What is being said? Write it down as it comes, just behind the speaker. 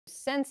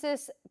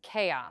Census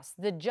chaos.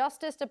 The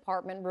Justice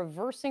Department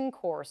reversing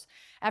course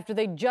after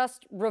they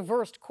just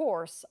reversed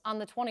course on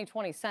the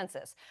 2020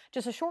 census.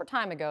 Just a short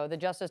time ago, the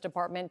Justice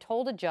Department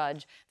told a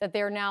judge that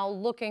they're now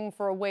looking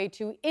for a way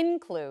to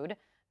include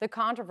the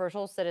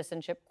controversial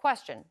citizenship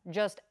question,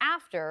 just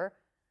after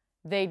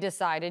they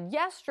decided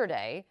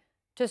yesterday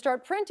to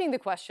start printing the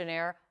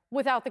questionnaire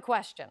without the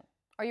question.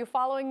 Are you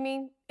following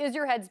me? Is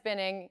your head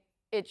spinning?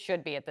 It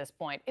should be at this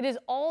point. It is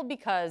all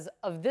because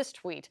of this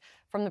tweet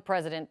from the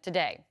president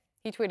today.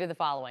 He tweeted the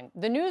following: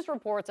 "The news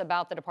reports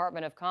about the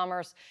Department of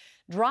Commerce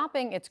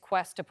dropping its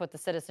quest to put the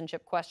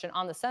citizenship question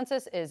on the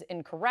census is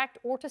incorrect,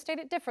 or to state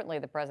it differently,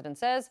 the president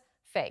says,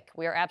 fake.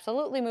 We are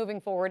absolutely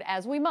moving forward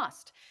as we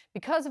must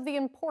because of the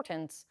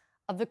importance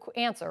of the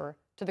answer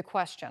to the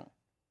question."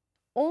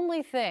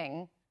 Only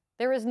thing,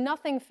 there is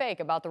nothing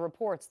fake about the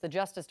reports. The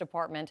Justice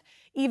Department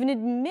even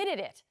admitted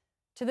it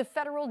to the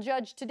federal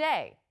judge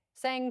today,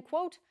 saying,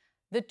 quote,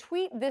 "The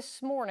tweet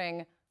this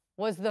morning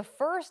was the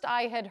first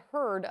I had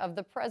heard of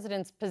the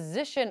president's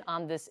position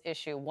on this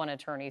issue," one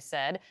attorney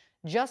said,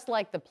 "just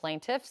like the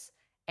plaintiffs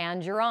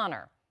and Your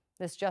Honor."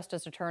 This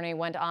justice attorney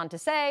went on to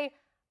say,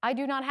 "I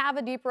do not have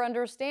a deeper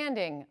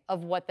understanding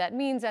of what that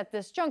means at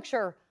this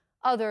juncture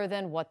other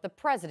than what the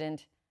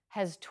president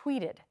has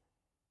tweeted."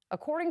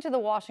 According to the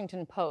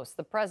Washington Post,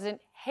 the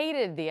president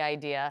hated the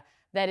idea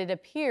that it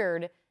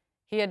appeared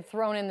he had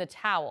thrown in the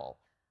towel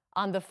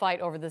on the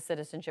fight over the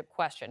citizenship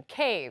question,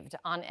 caved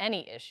on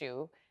any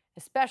issue,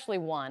 especially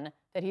one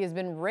that he has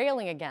been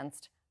railing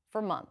against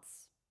for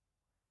months.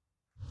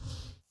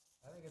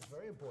 I think it's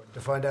very important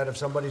to find out if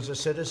somebody's a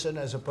citizen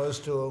as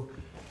opposed to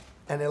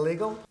an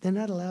illegal. They're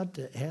not allowed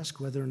to ask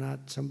whether or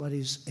not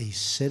somebody's a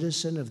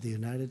citizen of the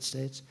United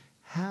States.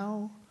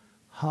 How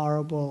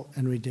horrible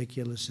and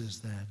ridiculous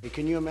is that?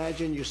 Can you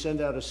imagine you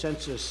send out a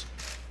census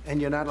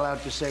and you're not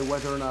allowed to say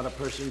whether or not a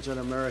person's an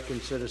American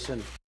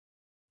citizen?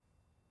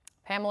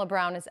 Pamela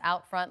Brown is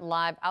out front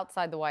live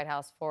outside the White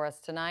House for us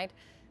tonight.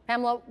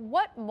 Pamela,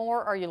 what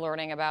more are you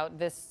learning about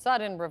this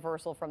sudden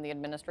reversal from the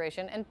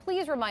administration? And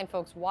please remind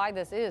folks why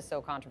this is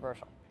so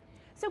controversial.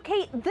 So,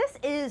 Kate, this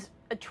is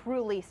a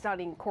truly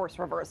stunning course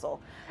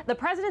reversal. The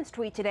president's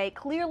tweet today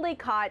clearly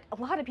caught a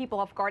lot of people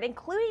off guard,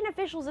 including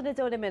officials in his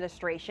own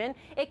administration.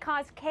 It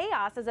caused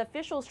chaos as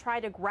officials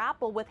tried to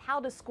grapple with how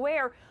to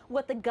square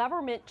what the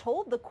government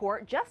told the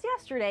court just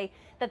yesterday,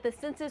 that the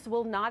census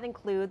will not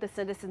include the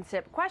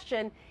citizenship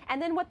question,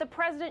 and then what the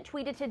president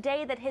tweeted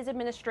today, that his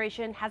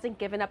administration hasn't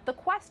given up the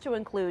quest to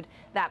include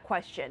that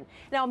question.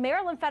 Now, a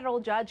Maryland federal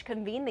judge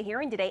convened the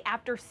hearing today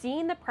after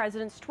seeing the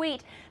president's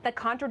tweet that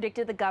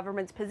contradicted the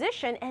government's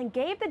position and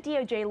gave the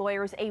DOJ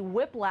lawyers a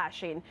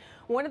whiplashing.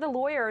 One of the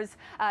lawyers,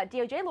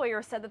 DOJ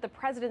lawyers, said that the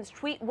president's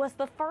tweet was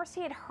the first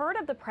he had heard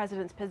of the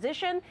president's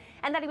position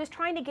and that he was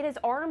trying to get his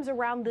arms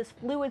around this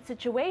fluid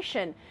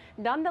situation.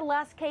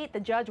 Nonetheless, Kate, the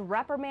judge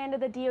reprimanded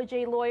the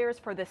DOJ lawyers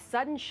for this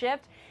sudden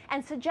shift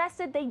and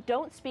suggested they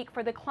don't speak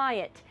for the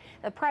client.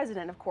 The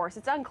president, of course,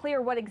 it's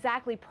unclear what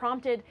exactly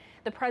prompted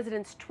the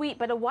president's tweet,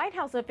 but a White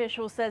House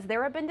official says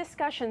there have been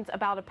discussions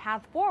about a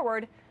path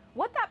forward.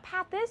 What that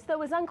path is,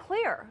 though, is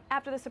unclear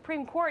after the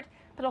Supreme Court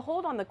put a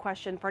hold on the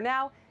question for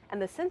now,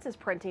 and the census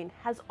printing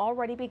has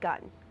already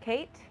begun.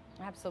 Kate?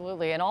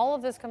 Absolutely. And all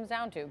of this comes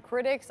down to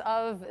critics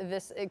of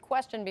this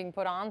question being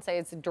put on say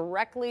it's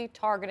directly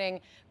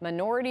targeting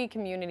minority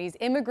communities,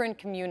 immigrant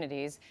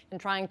communities, and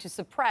trying to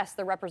suppress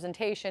the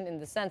representation in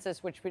the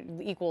census, which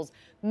equals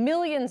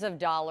millions of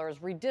dollars,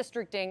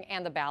 redistricting,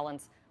 and the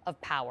balance of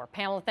power.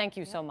 Pamela, thank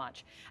you so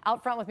much.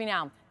 Out front with me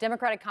now,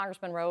 Democratic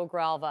Congressman Raul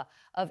Grijalva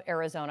of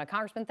Arizona.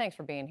 Congressman, thanks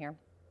for being here.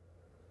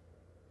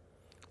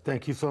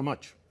 Thank you so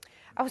much.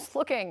 I was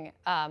looking,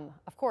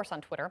 of course,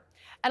 on Twitter.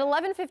 At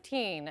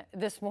 11:15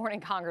 this morning,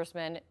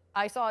 Congressman,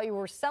 I saw you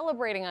were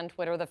celebrating on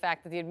Twitter the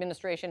fact that the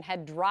administration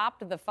had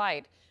dropped the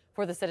fight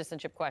for the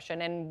citizenship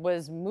question and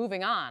was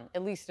moving on,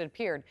 at least it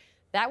appeared.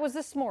 That was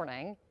this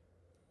morning.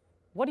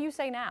 What do you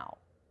say now?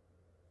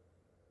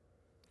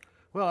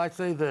 Well, I'd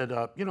say that,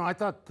 I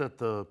thought that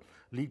the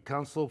lead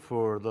counsel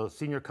for the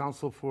senior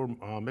counsel for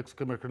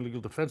Mexican-American Legal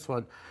Defense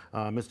Fund,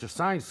 Mr.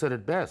 Saenz, said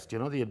it best.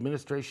 The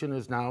administration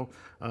is now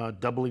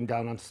doubling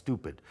down on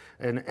stupid.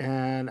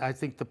 And I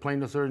think the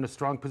plaintiffs are in a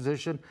strong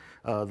position.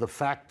 The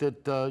fact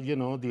that,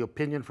 the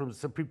opinion from the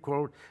Supreme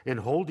Court in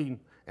holding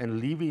and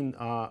leaving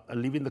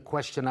the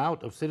question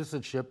out of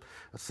citizenship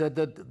said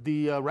that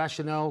the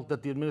rationale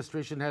that the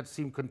administration had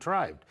seemed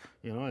contrived.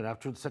 And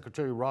after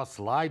Secretary Ross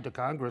lied to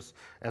Congress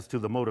as to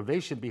the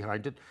motivation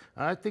behind it,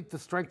 I think the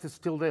strength is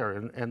still there.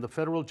 And the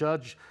federal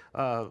judge,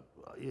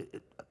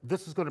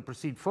 this is going to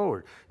proceed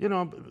forward.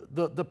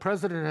 The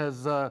president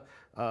has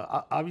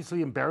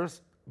obviously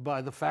embarrassed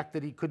by the fact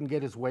that he couldn't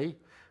get his way.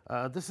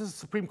 This is the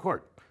Supreme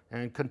Court.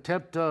 And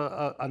contempt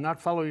on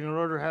not following an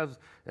order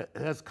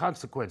has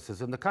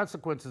consequences. And the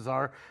consequences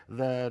are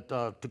that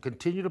to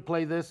continue to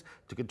play this,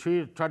 to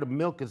continue to try to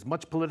milk as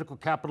much political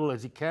capital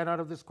as he can out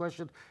of this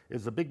question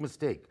is a big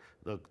mistake.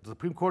 The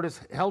Supreme Court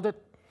has held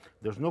it.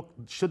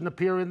 shouldn't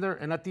appear in there.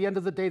 And at the end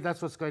of the day,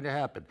 that's what's going to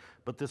happen.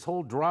 But this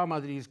whole drama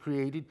that he's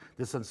created,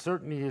 this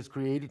uncertainty he's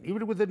created,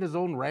 even within his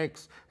own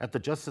ranks at the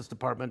Justice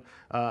Department,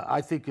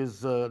 I think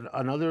is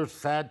another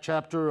sad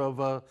chapter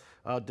of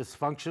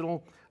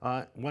dysfunctional.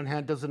 One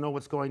hand doesn't know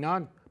what's going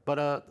on,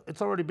 but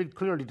it's already been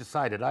clearly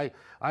decided. I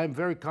am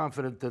very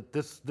confident that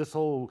this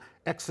whole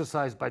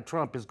exercise by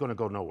Trump is going to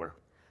go nowhere.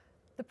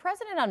 The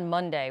president on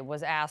Monday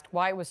was asked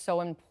why it was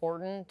so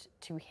important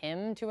to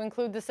him to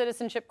include the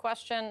citizenship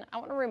question. I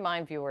want to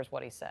remind viewers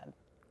what he said.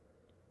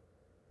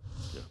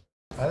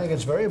 I think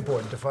it's very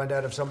important to find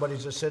out if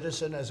somebody's a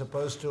citizen as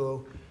opposed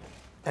to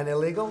an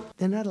illegal.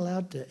 They're not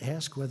allowed to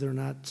ask whether or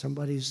not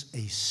somebody's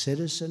a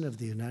citizen of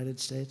the United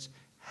States.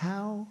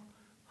 How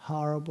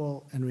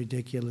horrible and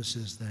ridiculous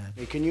is that?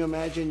 Hey, can you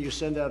imagine you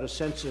send out a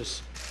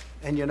census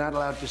and you're not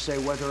allowed to say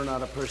whether or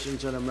not a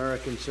person's an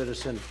American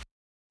citizen?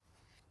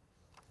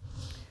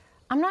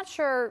 I'm not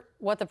sure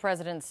what the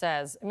president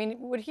says. I mean,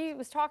 what he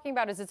was talking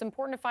about is it's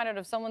important to find out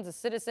if someone's a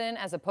citizen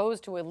as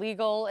opposed to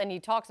illegal, and he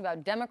talks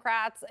about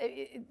Democrats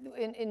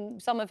in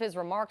some of his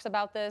remarks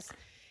about this.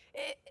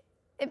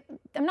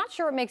 I'm not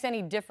sure it makes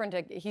any different.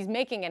 He's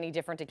making any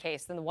different a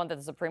case than the one that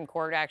the Supreme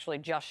Court actually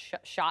just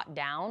shot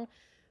down.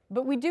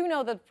 But we do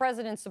know that the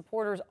president's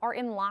supporters are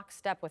in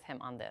lockstep with him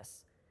on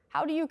this.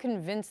 How do you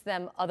convince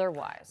them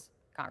otherwise,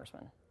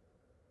 Congressman?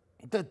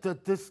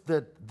 This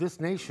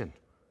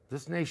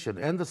nation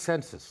and the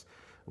census,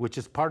 which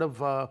is part of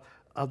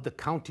the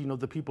counting of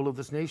the people of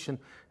this nation,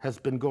 has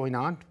been going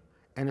on.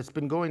 And it's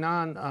been going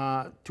on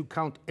to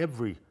count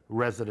every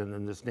resident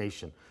in this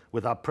nation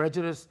without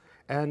prejudice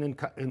and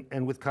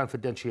with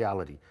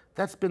confidentiality.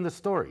 That's been the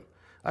story.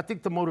 I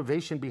think the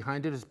motivation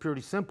behind it is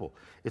pretty simple.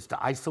 It's to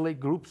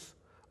isolate groups,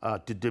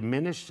 to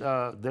diminish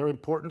their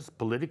importance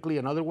politically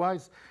and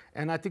otherwise.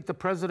 And I think the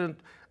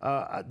president,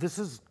 this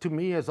is, to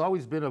me, has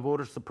always been a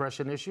voter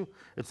suppression issue.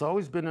 It's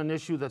always been an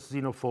issue that's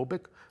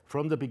xenophobic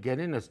from the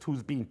beginning as to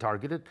who's being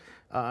targeted.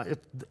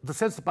 The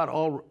sense about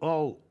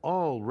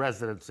all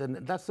residents, and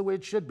that's the way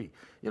it should be.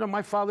 You know,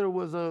 my father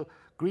was a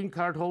green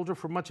card holder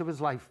for much of his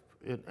life,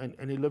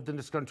 and he lived in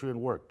this country and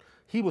worked.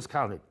 He was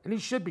counted, and he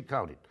should be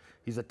counted.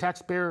 He's a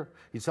taxpayer.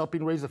 He's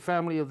helping raise a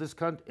family of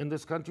in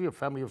this country, a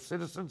family of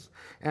citizens,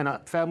 and a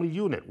family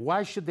unit.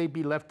 Why should they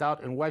be left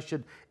out, and why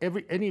should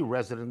any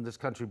resident in this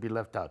country be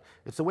left out?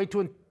 It's a way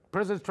the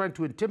president's trying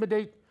to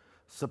intimidate,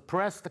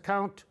 suppress the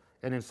count,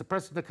 and in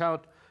suppressing the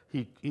count,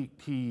 he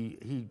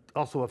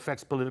also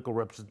affects political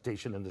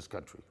representation in this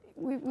country.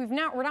 We're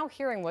now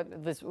hearing what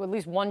at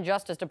least one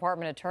Justice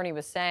Department attorney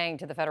was saying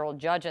to the federal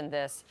judge in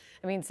this.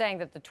 I mean, saying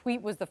that the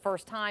tweet was the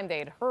first time they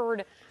had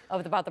heard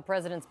about the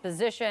president's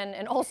position,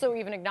 and also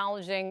even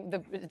acknowledging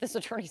this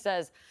attorney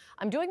says,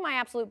 "I'm doing my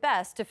absolute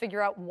best to figure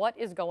out what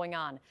is going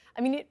on."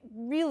 I mean, it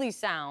really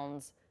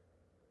sounds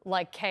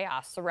like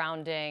chaos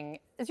surrounding,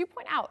 as you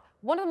point out,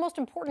 one of the most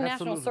important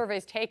national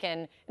surveys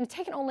taken, and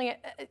taken only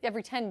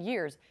every 10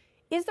 years.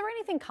 Is there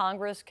anything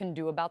Congress can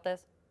do about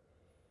this?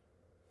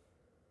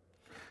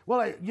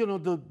 Well, you know,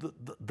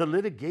 the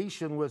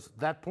litigation was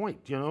that point,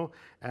 you know,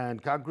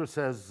 and Congress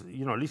has,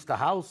 you know, at least the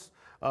House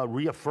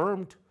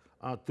reaffirmed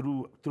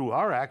through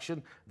our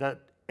action that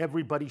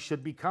everybody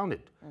should be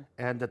counted,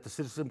 and that the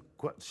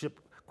citizenship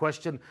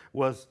question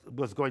was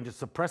going to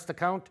suppress the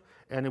count,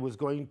 and it was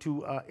going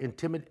to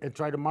intimidate and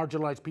try to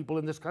marginalize people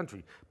in this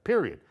country,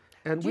 period.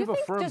 And we've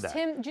affirmed that.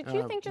 Do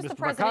you think just Mr. the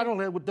president...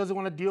 McConnell doesn't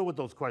want to deal with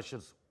those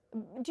questions.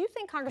 Do you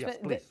think, Congressman,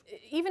 yes,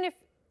 even if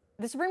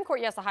the Supreme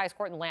Court, yes, the highest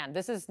court in the land,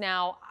 this is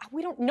now,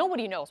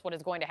 nobody knows what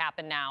is going to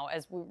happen now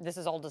as this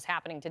is all just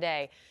happening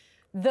today.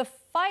 The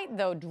fight,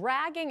 though,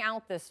 dragging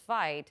out this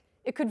fight,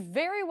 it could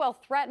very well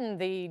threaten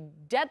the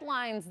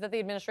deadlines that the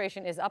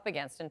administration is up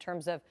against in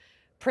terms of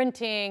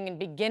printing and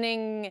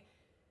beginning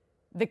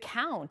the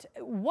count.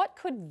 What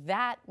could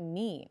that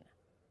mean?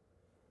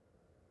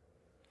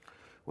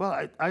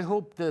 Well, I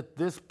hope that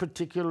this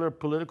particular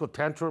political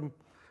tantrum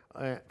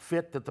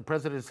fit that the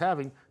president is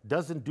having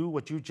doesn't do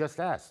what you just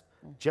asked.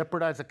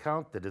 Jeopardize a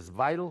count that is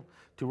vital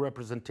to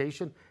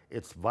representation.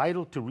 It's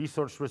vital to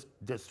resource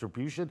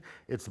distribution.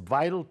 It's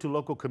vital to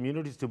local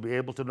communities to be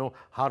able to know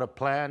how to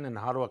plan and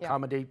how to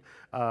accommodate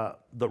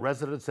the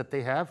residents that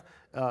they have.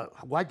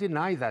 Why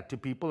deny that to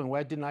people, and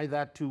why deny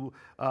that to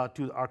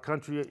our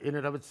country in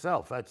and of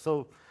itself?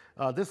 So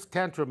this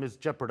tantrum is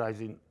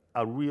jeopardizing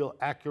a real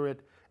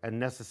accurate and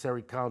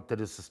necessary count that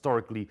has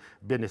historically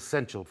been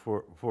essential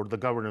for the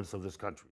governance of this country.